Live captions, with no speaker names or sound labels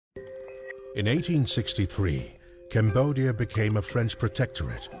In 1863, Cambodia became a French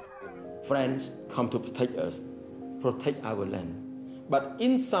protectorate. French come to protect us, protect our land. But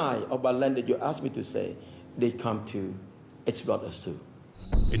inside of our land that you asked me to say, they come to exploit us too.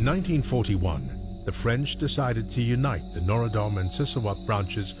 In 1941, the French decided to unite the Norodom and Sihanouk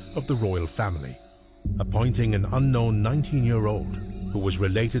branches of the royal family, appointing an unknown 19-year-old who was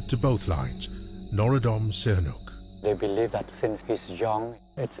related to both lines, Norodom Sihanouk. They believe that since he's young,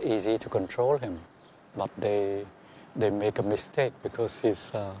 it's easy to control him. But they make a mistake because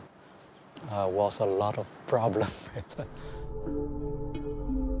he's was a lot of problems.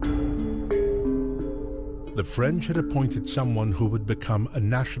 The French had appointed someone who would become a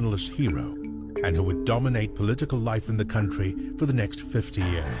nationalist hero and who would dominate political life in the country for the next 50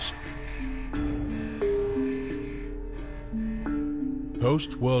 years.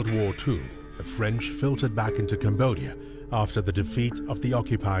 Post-World War II, the French filtered back into Cambodia after the defeat of the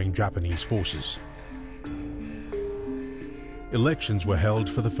occupying Japanese forces. Elections were held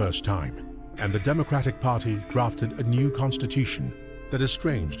for the first time, and the Democratic Party drafted a new constitution that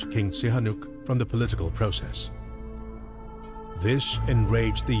estranged King Sihanouk from the political process. This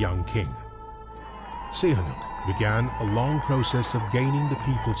enraged the young king. Sihanouk began a long process of gaining the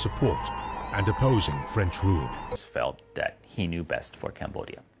people's support and opposing French rule. Felt that he knew best for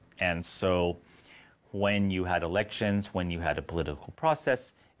Cambodia. And so when you had elections, when you had a political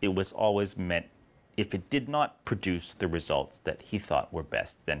process, it was always meant if it did not produce the results that he thought were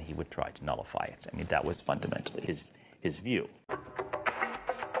best, then he would try to nullify it. I mean, that was fundamentally his view.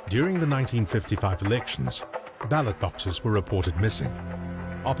 During the 1955 elections, ballot boxes were reported missing.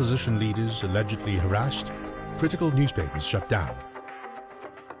 Opposition leaders allegedly harassed, critical newspapers shut down.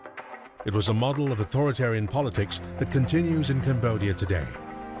 It was a model of authoritarian politics that continues in Cambodia today.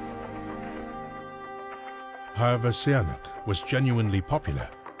 However, Sihanouk was genuinely popular,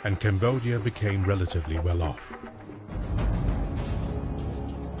 and Cambodia became relatively well off.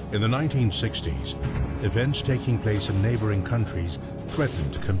 In the 1960s, events taking place in neighboring countries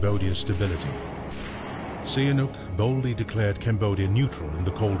threatened Cambodia's stability. Sihanouk boldly declared Cambodia neutral in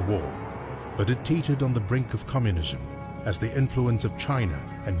the Cold War, but it teetered on the brink of communism as the influence of China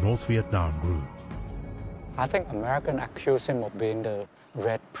and North Vietnam grew. I think Americans accuse him of being the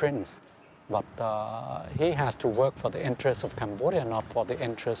Red Prince, but he has to work for the interests of Cambodia, not for the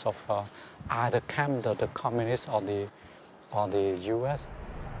interests of either camp, the communists, or the U.S.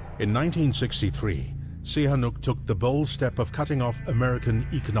 In 1963, Sihanouk took the bold step of cutting off American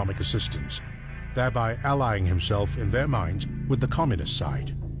economic assistance, thereby allying himself in their minds with the communist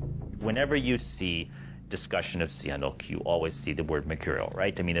side. Whenever you see discussion of Sihanouk, you always see the word mercurial,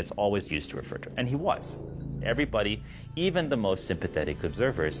 right? I mean, it's always used to refer to him. And he was. Everybody, even the most sympathetic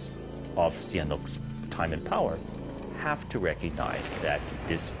observers of Sihanouk's time in power, have to recognize that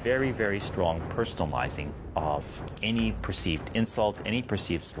this very, very strong personalizing of any perceived insult, any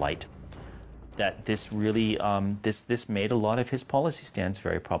perceived slight, that this really, this made a lot of his policy stance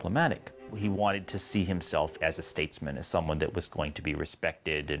very problematic. He wanted to see himself as a statesman, as someone that was going to be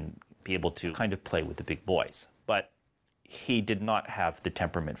respected and be able to kind of play with the big boys. But he did not have the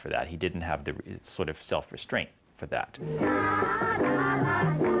temperament for that. He didn't have the sort of self-restraint for that.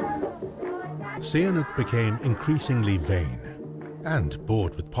 Sihanouk became increasingly vain and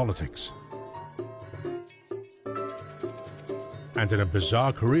bored with politics. And in a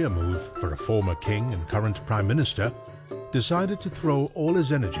bizarre career move for a former king and current prime minister, decided to throw all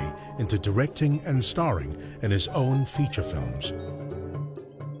his energy into directing and starring in his own feature films.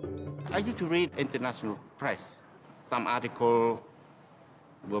 I used to read international press. Some articles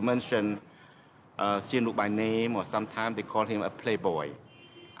will mention Sihanouk by name, or sometimes they call him a playboy.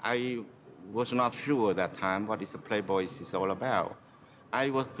 I was not sure at that time what is a playboy is all about. I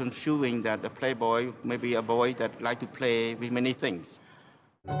was confusing that a playboy may be a boy that likes to play with many things.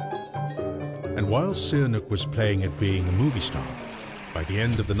 And while Sihanouk was playing at being a movie star, by the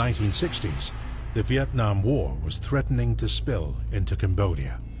end of the 1960s, the Vietnam War was threatening to spill into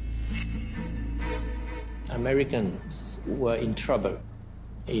Cambodia. Americans were in trouble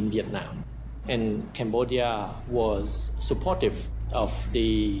in Vietnam, and Cambodia was supportive of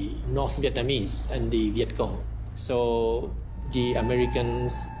the North Vietnamese and the Viet Cong. So the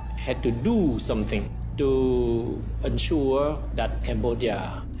Americans had to do something to ensure that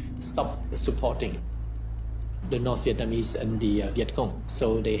Cambodia stopped supporting the North Vietnamese and the Viet Cong.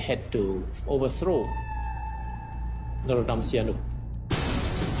 So they had to overthrow Norodom Sihanouk.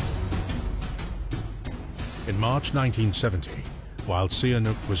 In March 1970, while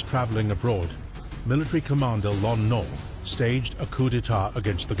Sihanouk was traveling abroad, military commander Lon Nol staged a coup d'etat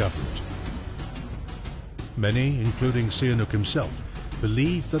against the government. Many, including Sihanouk himself,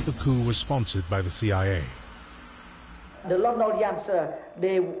 believed that the coup was sponsored by the CIA. The Londonians,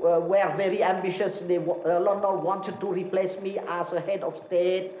 they were very ambitious. London wanted to replace me as a head of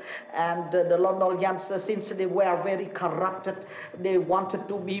state, and the Londonians, since they were very corrupted, they wanted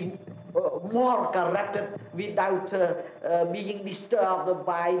to be more corrupted without being disturbed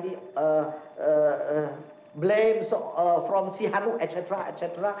by the blames from Sihanouk, etc.,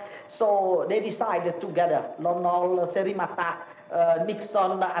 etc. So they decided together, London, Serimata,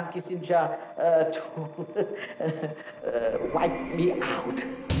 Nixon and Kissinger, to wipe me out.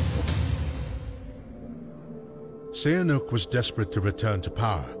 Sihanouk was desperate to return to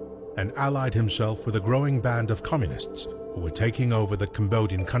power and allied himself with a growing band of communists who were taking over the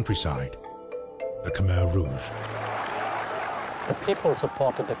Cambodian countryside, the Khmer Rouge. The people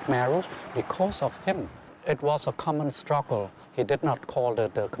supported the Khmer Rouge because of him. It was a common struggle. He did not call the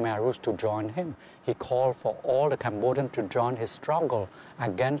Khmer Rouge to join him. He called for all the Cambodians to join his struggle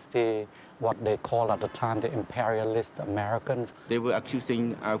against what they called at the time the imperialist Americans. They were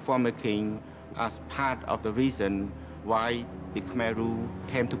accusing our former king as part of the reason why the Khmer Rouge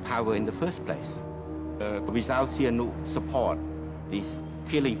came to power in the first place. Without Sihanouk's support, this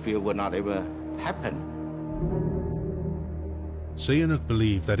killing field would not ever happen. Sihanouk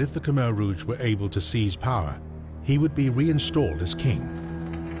believed that if the Khmer Rouge were able to seize power, he would be reinstalled as king.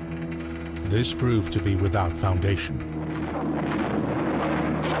 This proved to be without foundation.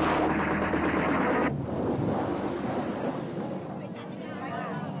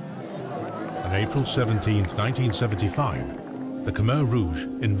 On April 17, 1975, the Khmer Rouge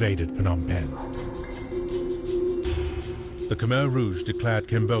invaded Phnom Penh. The Khmer Rouge declared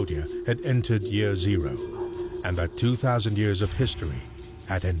Cambodia had entered year zero, and that 2,000 years of history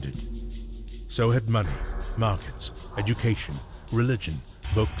had ended. So had money, markets, education, religion,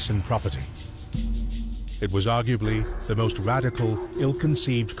 books, and property. It was arguably the most radical,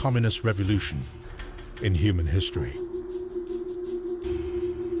 ill-conceived communist revolution in human history.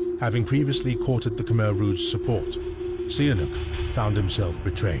 Having previously courted the Khmer Rouge's support, Sihanouk found himself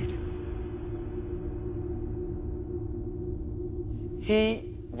betrayed.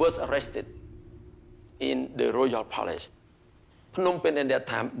 He was arrested in the royal palace. Phnom Penh at that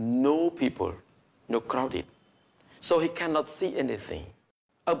time, no people, no crowded. So he cannot see anything.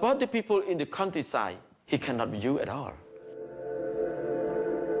 About the people in the countryside, he cannot view at all.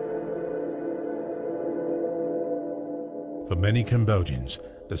 For many Cambodians,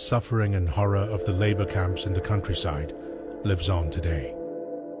 the suffering and horror of the labor camps in the countryside lives on today.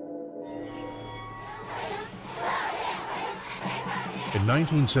 In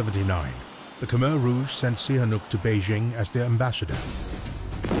 1979, the Khmer Rouge sent Sihanouk to Beijing as their ambassador.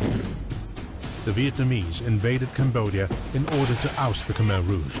 The Vietnamese invaded Cambodia in order to oust the Khmer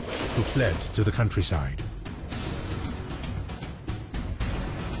Rouge, who fled to the countryside.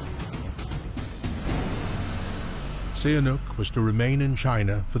 Sihanouk was to remain in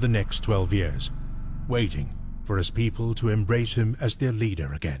China for the next 12 years, waiting for his people to embrace him as their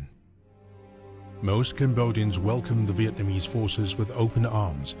leader again. Most Cambodians welcomed the Vietnamese forces with open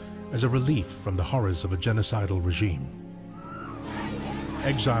arms as a relief from the horrors of a genocidal regime.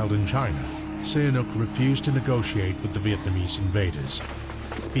 Exiled in China, Sihanouk refused to negotiate with the Vietnamese invaders,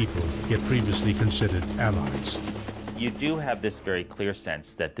 people he had previously considered allies. You do have this very clear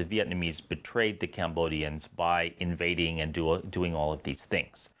sense that the Vietnamese betrayed the Cambodians by invading and doing all of these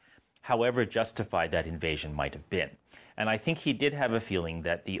things, however justified that invasion might have been. And I think he did have a feeling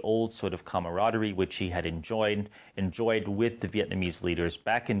that the old sort of camaraderie which he had enjoyed with the Vietnamese leaders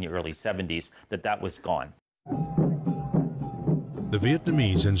back in the early 70s, that was gone. The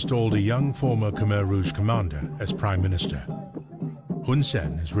Vietnamese installed a young former Khmer Rouge commander as prime minister. Hun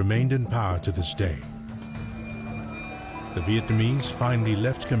Sen has remained in power to this day. The Vietnamese finally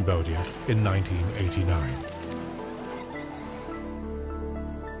left Cambodia in 1989.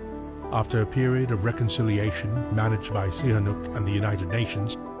 After a period of reconciliation managed by Sihanouk and the United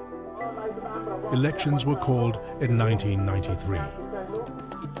Nations, elections were called in 1993.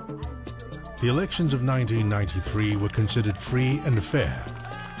 The elections of 1993 were considered free and fair,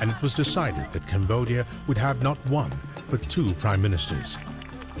 and it was decided that Cambodia would have not one, but two prime ministers,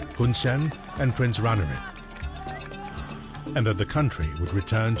 Hun Sen and Prince Ranariddh, and that the country would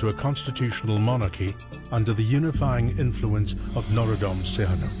return to a constitutional monarchy under the unifying influence of Norodom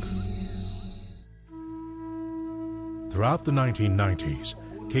Sihanouk. Throughout the 1990s,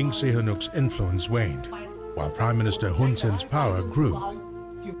 King Sihanouk's influence waned, while Prime Minister Hun Sen's power grew.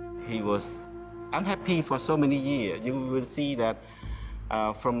 He was unhappy for so many years. You will see that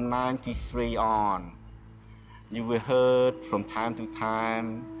from 93 on, you will heard from time to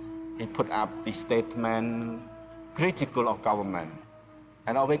time, he put up the statement critical of government.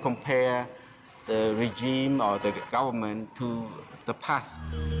 and always compare the regime or the government to the past.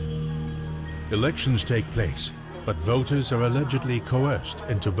 Elections take place, but voters are allegedly coerced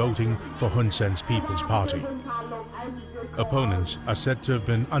into voting for Hun Sen's People's Party. Opponents are said to have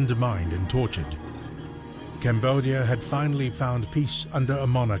been undermined and tortured. Cambodia had finally found peace under a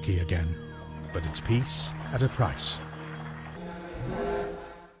monarchy again, but it's peace at a price.